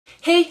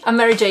Hey, I'm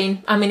Mary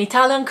Jane. I'm an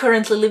Italian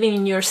currently living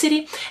in New York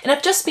City, and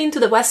I've just been to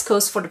the West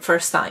Coast for the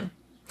first time.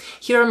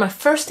 Here are my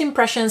first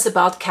impressions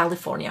about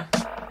California.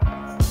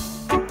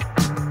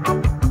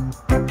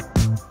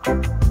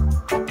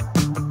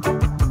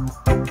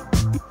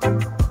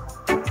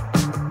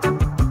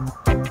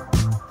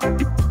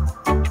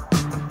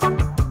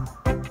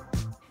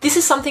 This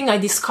is something I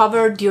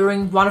discovered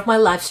during one of my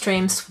live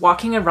streams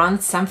walking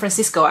around San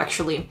Francisco,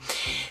 actually.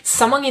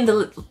 Someone in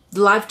the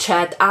live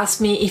chat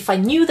asked me if I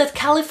knew that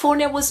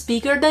California was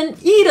bigger than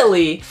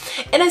Italy,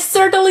 and I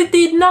certainly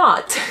did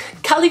not.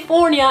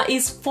 California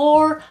is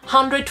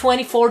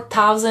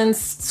 424,000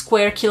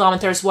 square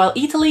kilometers, while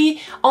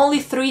Italy only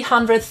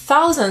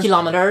 300,000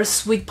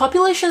 kilometers, with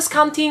populations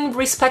counting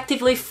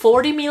respectively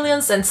 40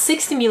 million and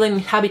 60 million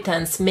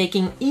inhabitants,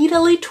 making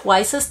Italy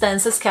twice as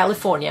dense as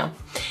California.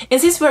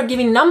 And since we're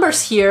giving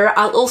numbers here,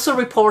 I'll also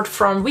report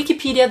from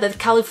Wikipedia that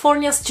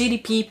California's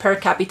GDP per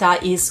capita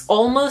is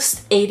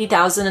almost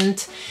 80,000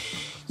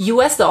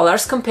 US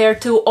dollars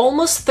compared to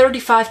almost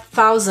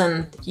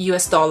 35,000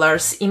 US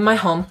dollars in my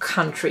home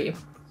country.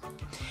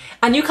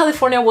 I knew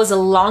California was a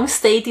long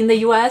state in the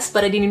US,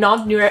 but I did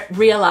not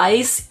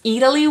realize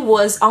Italy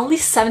was only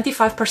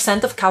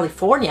 75% of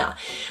California.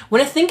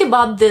 When I think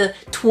about the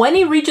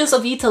 20 regions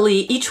of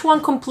Italy, each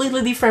one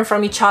completely different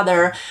from each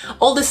other,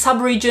 all the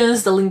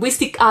subregions, the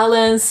linguistic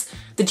islands,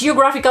 the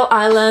geographical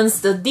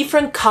islands, the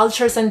different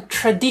cultures and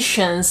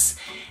traditions,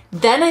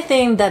 then I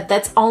think that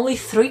that's only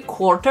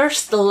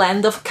 3/4 the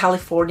land of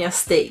California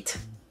state.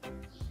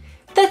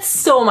 That's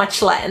so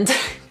much land.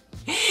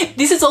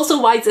 This is also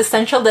why it's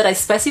essential that I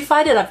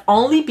specify that I've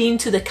only been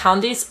to the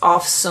counties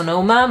of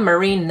Sonoma,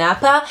 Marin,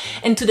 Napa,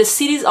 and to the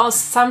cities of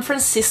San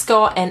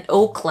Francisco and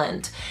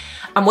Oakland.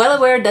 I'm well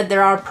aware that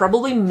there are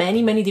probably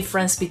many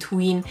differences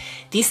between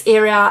this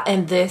area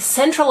and the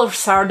central or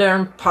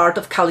southern part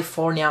of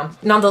California.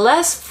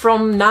 Nonetheless,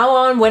 from now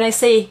on, when I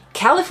say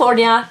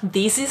California,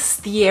 this is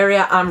the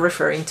area I'm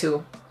referring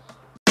to.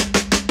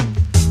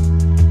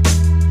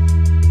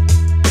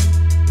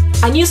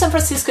 I knew San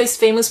Francisco is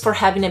famous for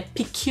having a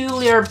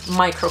peculiar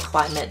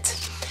microclimate.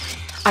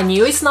 I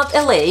knew it's not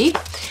LA.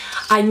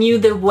 I knew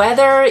the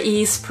weather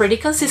is pretty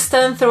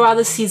consistent throughout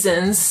the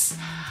seasons.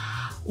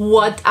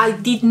 What I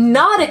did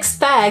not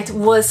expect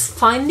was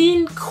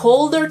finding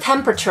colder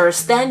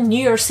temperatures than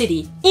New York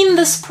City in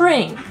the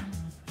spring.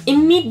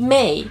 In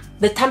mid-May,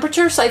 the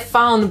temperatures I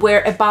found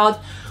were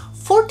about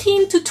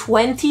 14 to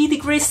 20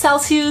 degrees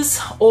Celsius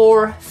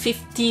or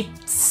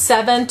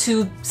 57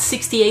 to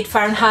 68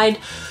 Fahrenheit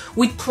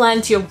with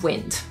plenty of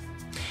wind.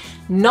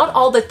 Not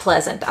all that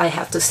pleasant, I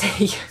have to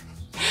say.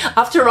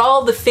 After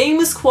all, the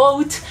famous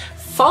quote,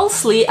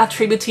 falsely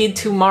attributed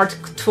to Mark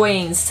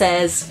Twain,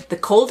 says, "The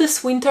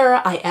coldest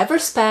winter I ever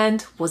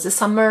spent was the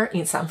summer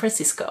in San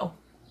Francisco."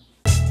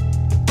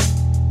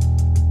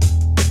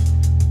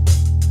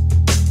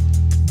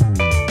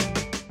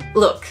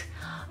 Look,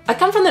 I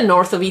come from the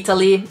north of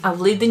Italy.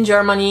 I've lived in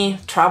Germany,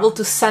 traveled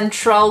to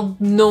Central,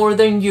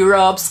 Northern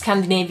Europe,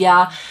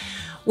 Scandinavia,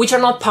 which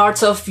are not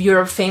parts of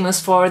Europe famous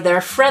for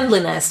their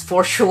friendliness,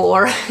 for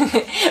sure.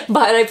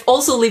 But I've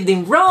also lived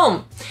in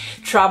Rome,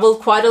 traveled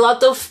quite a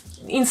lot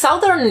in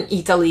southern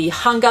Italy,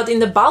 hung out in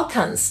the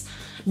Balkans,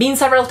 been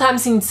several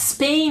times in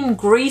Spain,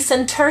 Greece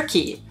and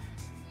Turkey.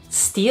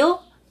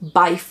 Still,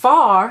 by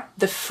far,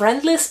 the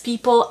friendliest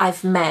people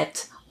I've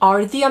met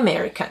are the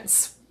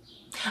Americans.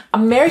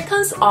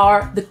 Americans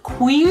are the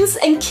queens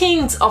and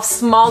kings of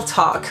small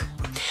talk,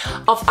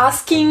 of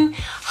asking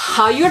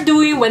how you're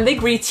doing when they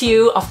greet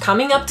you, of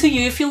coming up to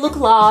you if you look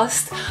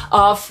lost,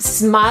 of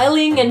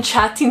smiling and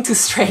chatting to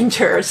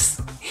strangers.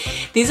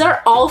 These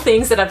are all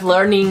things that I've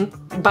learned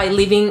by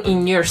living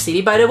in New York City,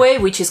 by the way,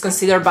 which is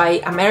considered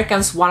by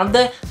Americans one of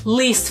the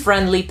least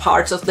friendly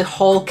parts of the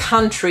whole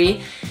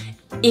country,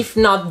 if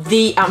not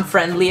the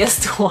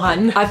unfriendliest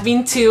one. I've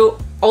been to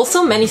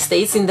also many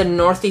states in the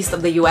northeast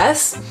of the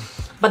US,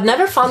 but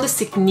never found a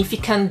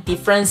significant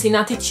difference in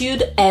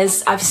attitude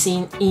as I've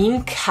seen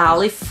in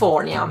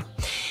California.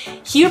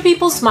 Here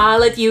people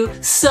smile at you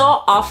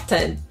so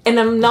often, and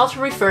I'm not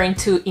referring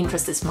to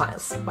interested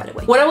smiles, by the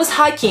way. When I was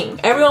hiking,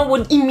 everyone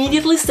would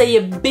immediately say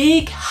a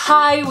big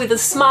hi with a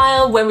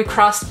smile when we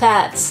crossed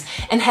paths,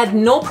 and had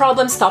no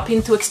problem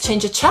stopping to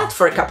exchange a chat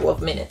for a couple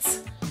of minutes.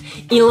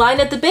 In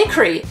line at the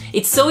bakery,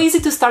 it's so easy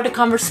to start a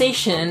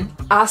conversation,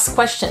 ask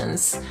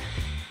questions,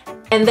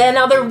 and then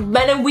other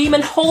men and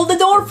women hold the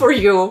door for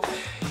you.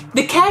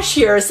 The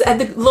cashiers at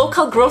the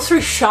local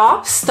grocery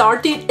shop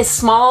started a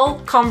small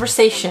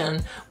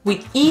conversation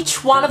with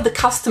each one of the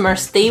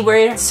customers they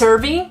were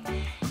serving,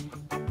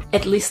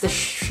 at least the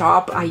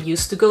shop I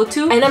used to go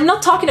to. And I'm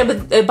not talking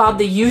about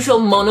the usual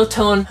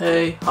monotone,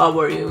 "Hey, how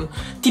are you?"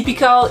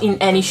 typical in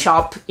any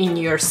shop in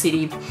New York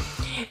City.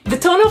 The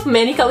tone of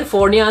many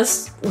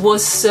Californians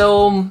was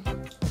so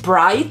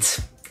bright,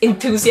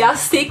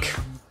 enthusiastic,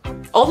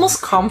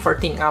 almost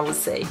comforting, I would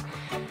say.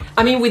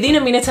 I mean, within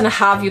a minute and a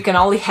half, you can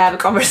only have a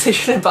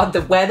conversation about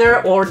the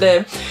weather or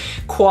the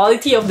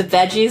quality of the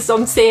veggies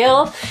on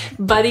sale,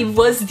 but it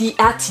was the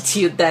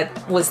attitude that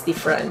was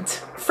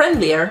different.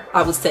 Friendlier,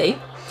 I would say.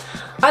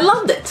 I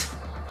loved it.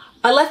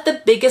 I left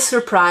the biggest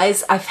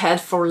surprise I've had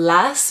for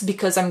last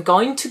because I'm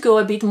going to go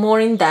a bit more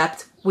in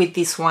depth with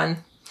this one.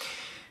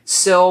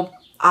 So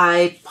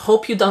I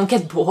hope you don't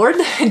get bored.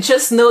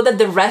 Just know that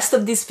the rest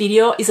of this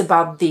video is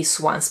about this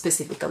one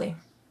specifically.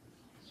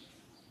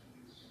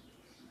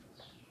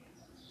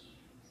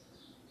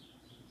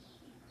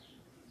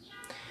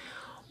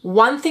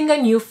 One thing I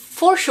knew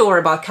for sure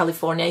about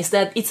California is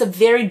that it's a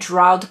very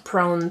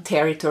drought-prone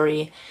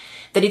territory,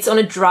 that it's on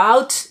a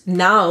drought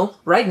now,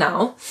 right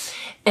now,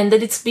 and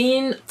that it's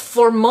been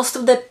for most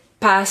of the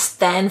past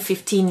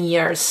 10-15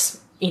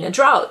 years in a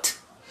drought.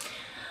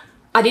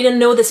 I didn't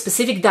know the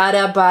specific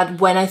data,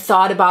 but when I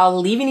thought about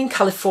living in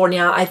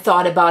California, I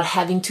thought about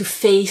having to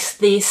face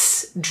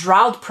this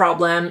drought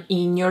problem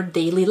in your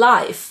daily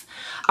life.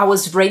 I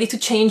was ready to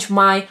change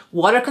my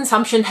water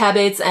consumption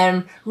habits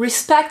and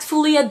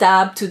respectfully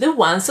adapt to the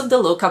ones of the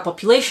local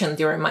population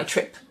during my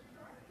trip.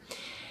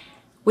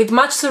 With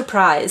much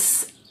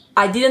surprise,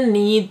 I didn't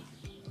need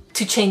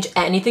to change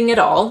anything at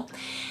all,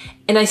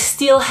 and I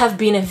still have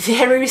been a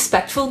very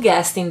respectful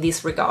guest in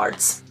these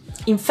regards.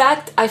 In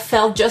fact, I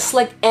felt just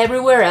like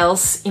everywhere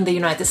else in the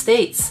United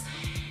States,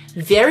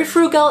 very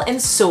frugal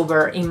and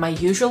sober in my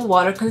usual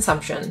water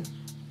consumption.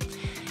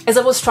 As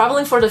I was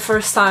traveling for the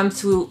first time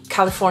to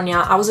California,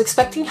 I was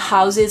expecting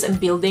houses and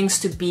buildings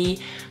to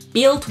be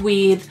built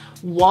with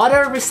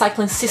water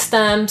recycling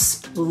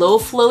systems, low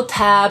flow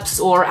taps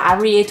or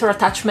aerator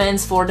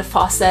attachments for the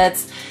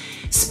faucets,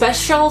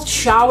 special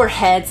shower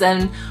heads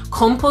and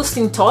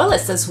composting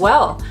toilets as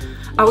well.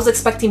 I was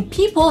expecting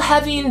people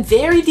having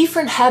very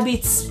different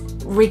habits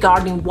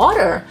regarding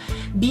water,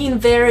 being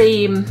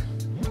very,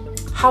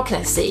 how can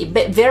I say,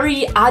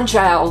 very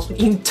agile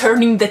in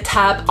turning the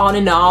tap on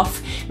and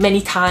off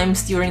many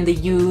times during the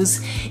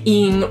use,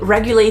 in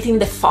regulating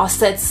the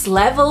faucet's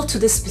level to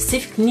the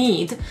specific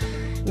need.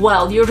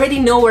 Well, you already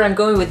know where I'm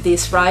going with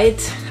this, right?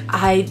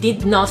 I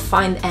did not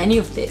find any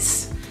of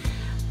this.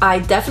 I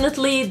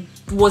definitely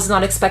was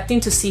not expecting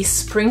to see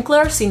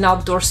sprinklers in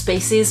outdoor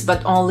spaces,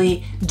 but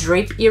only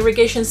drip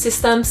irrigation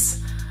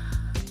systems.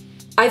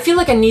 I feel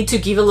like I need to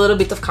give a little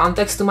bit of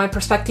context to my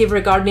perspective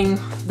regarding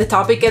the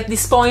topic at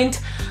this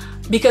point,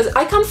 because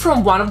I come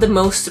from one of the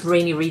most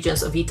rainy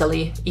regions of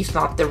Italy, if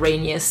not the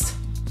rainiest.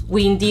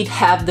 We indeed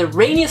have the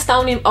rainiest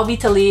town of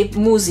Italy,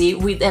 Musi,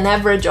 with an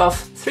average of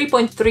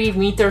 3.3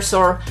 meters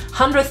or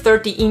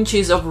 130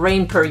 inches of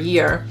rain per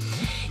year.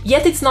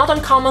 Yet it's not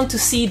uncommon to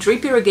see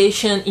drip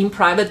irrigation in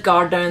private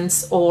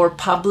gardens or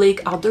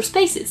public outdoor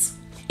spaces.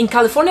 In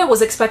California, I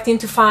was expecting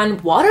to find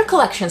water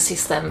collection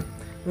system,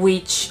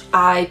 which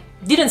I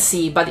didn't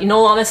see, but in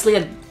all honesty,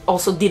 I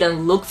also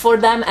didn't look for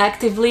them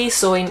actively.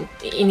 So in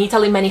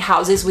Italy, many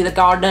houses with a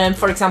garden,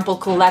 for example,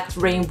 collect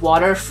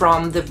rainwater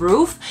from the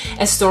roof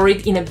and store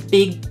it in a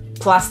big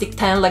plastic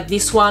tank like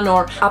this one,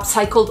 or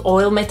upcycled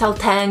oil metal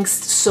tanks,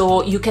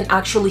 so you can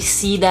actually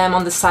see them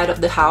on the side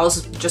of the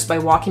house just by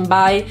walking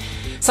by.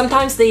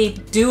 Sometimes they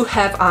do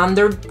have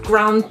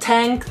underground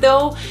tank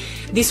though.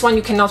 This one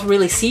you cannot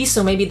really see,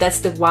 so maybe that's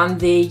the one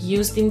they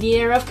used in the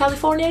area of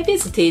California I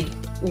visited,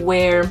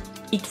 where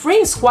it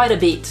rains quite a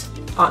bit,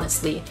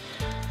 honestly.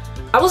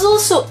 I was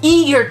also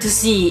eager to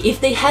see if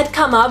they had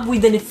come up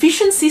with an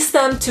efficient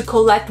system to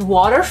collect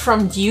water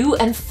from dew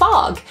and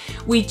fog,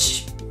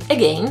 which,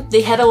 again,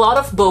 they had a lot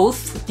of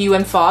both dew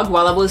and fog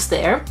while I was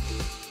there.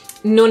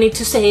 No need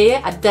to say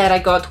that I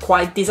got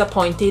quite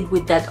disappointed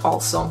with that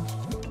also.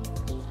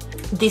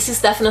 This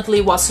is definitely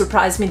what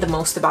surprised me the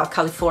most about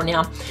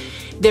California.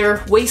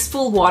 Their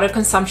wasteful water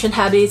consumption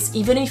habits,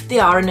 even if they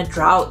are in a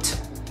drought.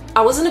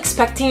 I wasn't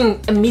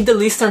expecting a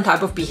Middle Eastern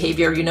type of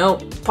behavior, you know,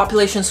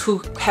 populations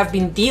who have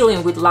been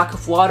dealing with lack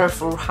of water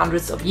for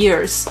hundreds of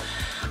years.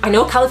 I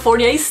know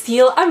California is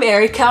still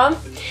America,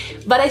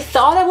 but I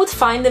thought I would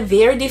find a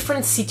very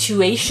different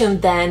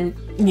situation than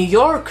New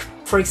York,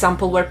 for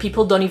example, where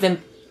people don't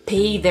even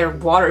pay their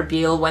water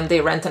bill when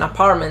they rent an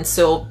apartment,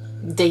 so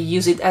they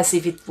use it as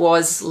if it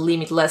was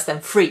limitless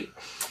and free.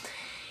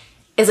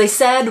 As I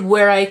said,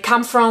 where I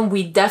come from,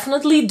 we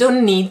definitely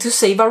don't need to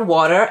save our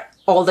water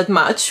all that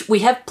much. We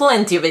have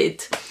plenty of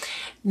it.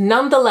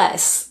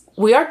 Nonetheless,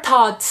 we are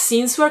taught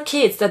since we're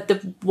kids that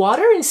the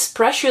water is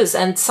precious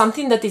and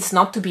something that is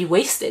not to be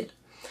wasted.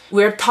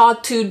 We're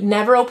taught to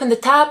never open the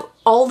tap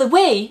all the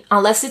way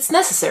unless it's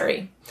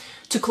necessary,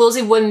 to close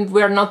it when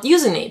we're not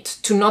using it,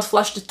 to not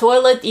flush the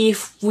toilet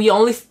if we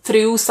only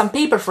threw some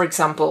paper, for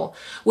example.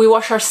 We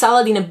wash our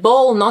salad in a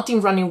bowl, not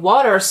in running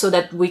water, so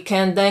that we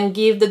can then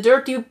give the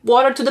dirty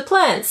water to the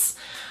plants.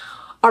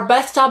 Our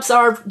bathtubs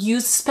are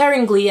used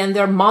sparingly and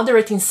they're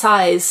moderate in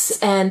size,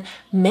 and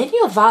many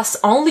of us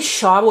only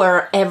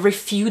shower every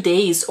few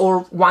days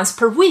or once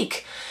per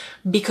week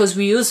because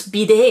we use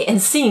bidet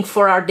and sink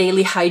for our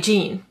daily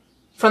hygiene.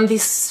 From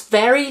this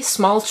very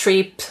small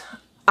trip,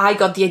 I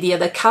got the idea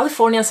that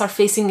Californians are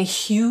facing a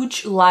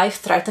huge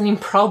life-threatening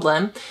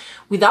problem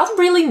without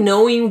really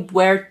knowing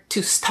where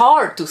to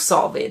start to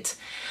solve it.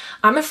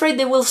 I'm afraid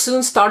they will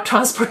soon start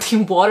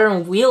transporting water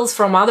on wheels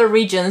from other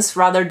regions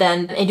rather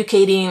than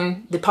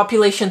educating the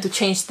population to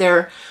change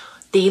their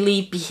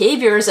daily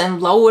behaviors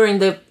and lowering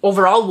the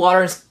overall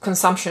water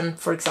consumption,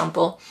 for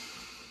example.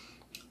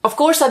 Of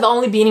course, I've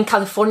only been in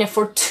California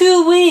for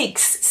 2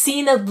 weeks,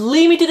 seeing a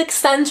limited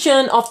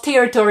extension of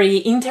territory,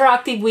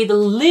 interacting with a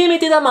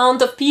limited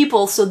amount of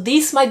people, so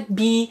this might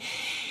be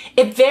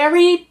a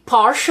very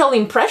partial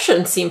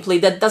impression simply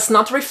that does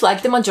not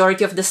reflect the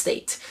majority of the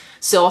state.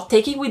 So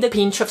take it with a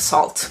pinch of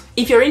salt.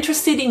 If you're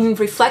interested in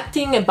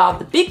reflecting about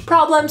the big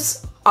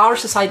problems our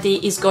society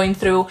is going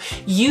through,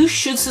 you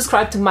should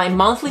subscribe to my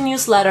monthly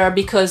newsletter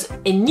because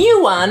a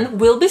new one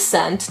will be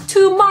sent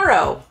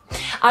tomorrow.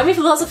 I'm a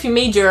philosophy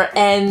major,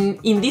 and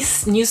in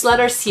this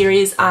newsletter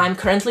series I'm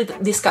currently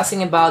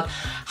discussing about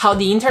how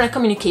the internet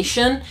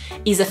communication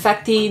is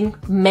affecting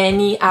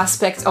many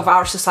aspects of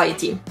our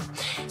society.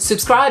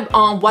 Subscribe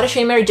on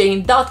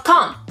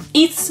whatashamemaryjane.com.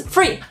 It's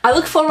free. I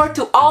look forward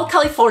to all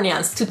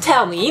Californians to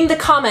tell me in the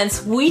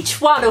comments which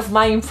one of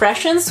my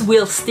impressions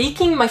will stick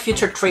in my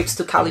future trips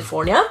to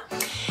California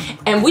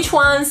and which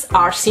ones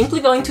are simply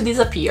going to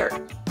disappear.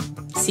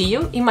 See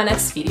you in my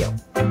next video.